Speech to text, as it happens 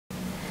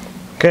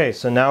Okay,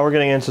 so now we're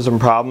getting into some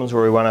problems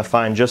where we want to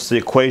find just the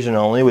equation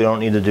only. We don't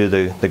need to do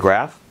the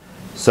graph.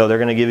 So they're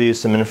going to give you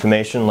some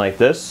information like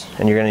this,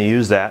 and you're going to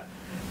use that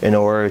in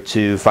order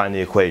to find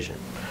the equation.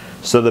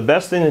 So the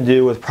best thing to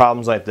do with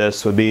problems like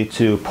this would be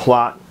to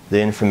plot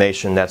the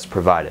information that's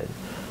provided.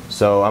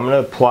 So I'm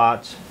going to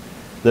plot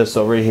this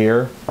over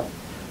here.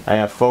 I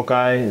have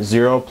foci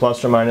 0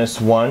 plus or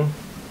minus 1.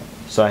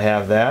 So I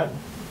have that.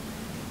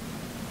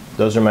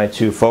 Those are my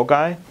two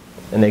foci.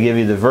 And they give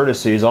you the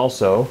vertices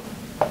also.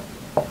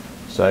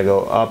 So I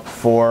go up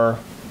 4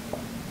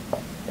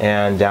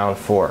 and down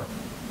 4.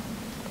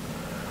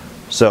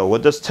 So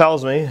what this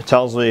tells me, it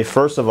tells me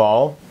first of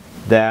all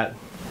that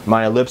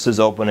my ellipse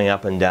is opening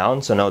up and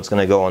down, so I know it's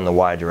going to go in the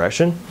y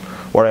direction.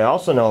 What I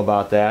also know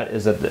about that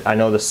is that I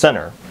know the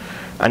center.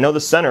 I know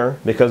the center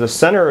because the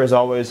center is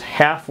always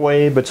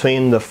halfway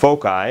between the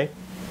foci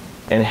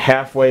and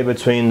halfway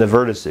between the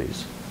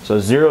vertices. So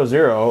 0,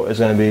 0 is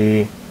going to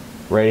be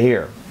right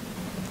here.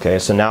 Okay,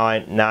 so now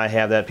I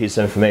have that piece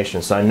of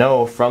information. So I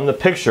know from the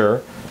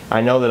picture, I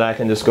know that I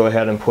can just go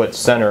ahead and put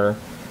center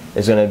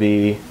is going to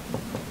be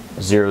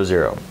 0,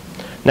 0.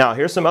 Now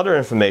here's some other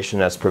information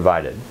that's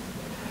provided.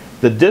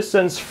 The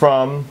distance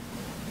from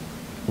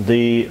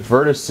the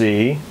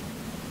vertice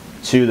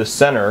to the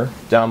center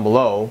down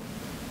below,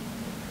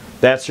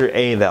 that's your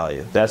A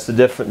value. That's the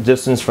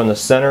distance from the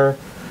center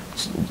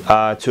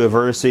to a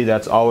vertice.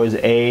 That's always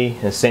A,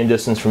 and the same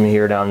distance from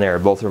here down there.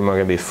 Both of them are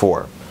going to be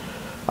 4.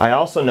 I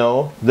also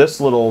know this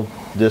little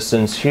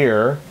distance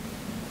here,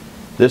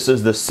 this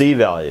is the C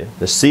value.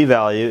 The C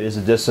value is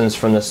the distance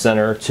from the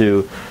center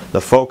to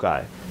the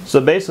foci. So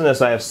based on this,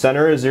 I have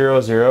center is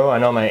 0, 0. I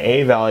know my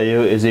A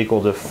value is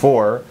equal to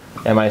 4,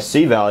 and my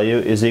C value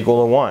is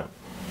equal to 1.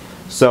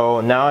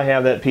 So now I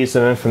have that piece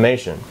of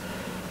information.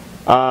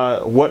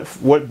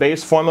 What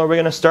base formula are we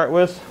going to start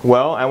with?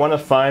 Well, I want to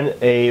find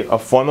a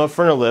formula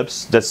for an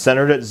ellipse that's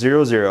centered at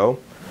 0, 0.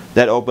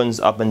 That opens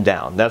up and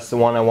down. That's the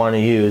one I want to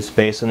use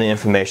based on the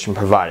information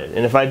provided.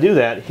 And if I do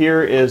that,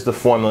 here is the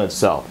formula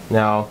itself.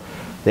 Now,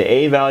 the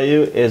A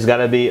value is got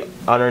to be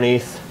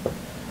underneath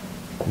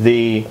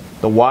the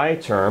y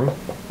term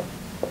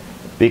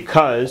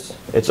because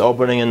it's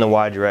opening in the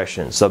y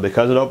direction. So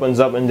because it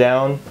opens up and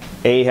down,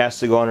 A has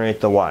to go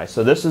underneath the y.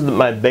 So this is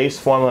my base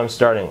formula I'm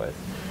starting with.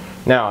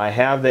 Now, I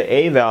have the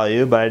A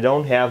value, but I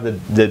don't have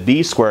the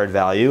B squared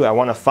value. I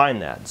want to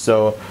find that.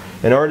 So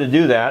in order to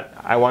do that,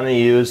 I want to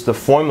use the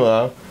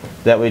formula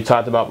that we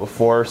talked about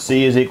before.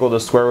 C is equal to the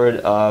square root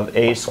of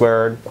A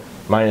squared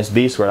minus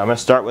B squared. I'm going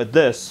to start with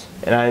this,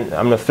 and I'm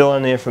going to fill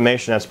in the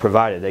information that's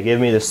provided. They give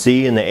me the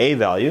C and the A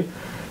value.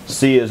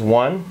 C is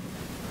 1,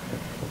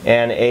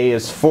 and A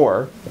is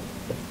 4.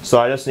 So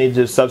I just need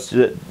to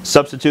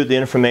substitute the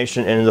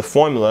information into the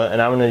formula,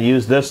 and I'm going to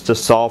use this to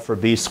solve for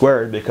B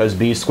squared because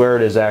B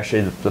squared is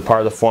actually the part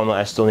of the formula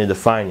I still need to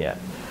find yet.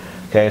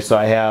 Okay, so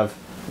I have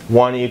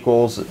 1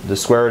 equals the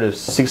square root of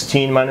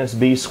 16 minus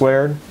B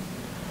squared,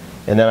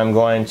 and then I'm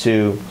going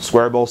to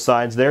square both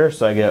sides there,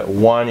 so I get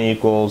 1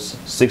 equals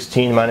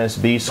 16 minus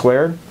B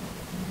squared.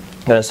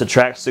 I'm going to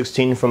subtract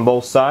 16 from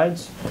both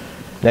sides.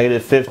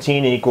 Negative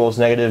 15 equals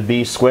negative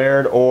B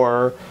squared,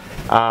 or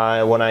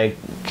when I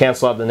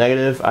cancel out the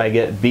negative, I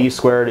get B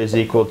squared is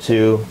equal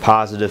to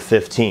positive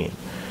 15.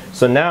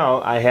 So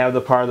now I have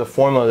the part of the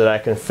formula that I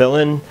can fill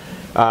in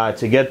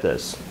to get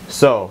this.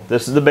 So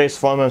this is the base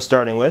formula I'm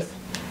starting with.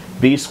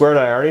 B squared,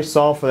 I already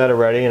solved for that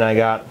already, and I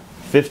got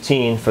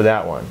 15 for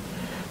that one.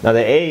 Now the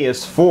A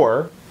is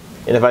 4,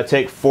 and if I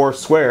take 4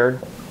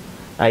 squared,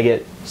 I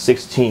get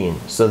 16.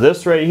 So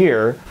this right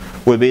here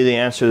would be the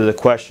answer to the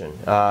question.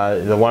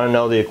 They want to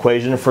know the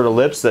equation for the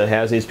ellipse that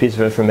has these pieces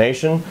of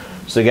information.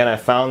 So again, I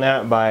found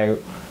that by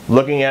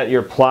looking at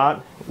your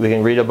plot. We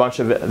can read a bunch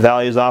of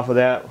values off of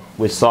that.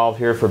 We solved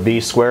here for B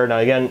squared. Now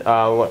again,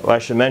 what I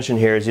should mention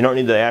here is you don't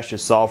need to actually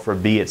solve for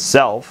B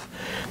itself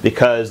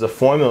because the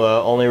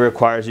formula only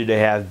requires you to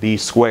have B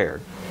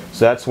squared.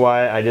 So that's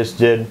why I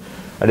just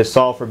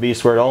solved for B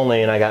squared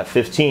only, and I got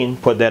 15,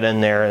 put that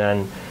in there,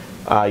 and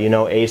then you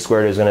know A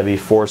squared is going to be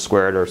 4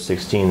 squared or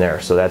 16 there.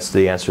 So that's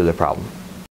the answer to the problem.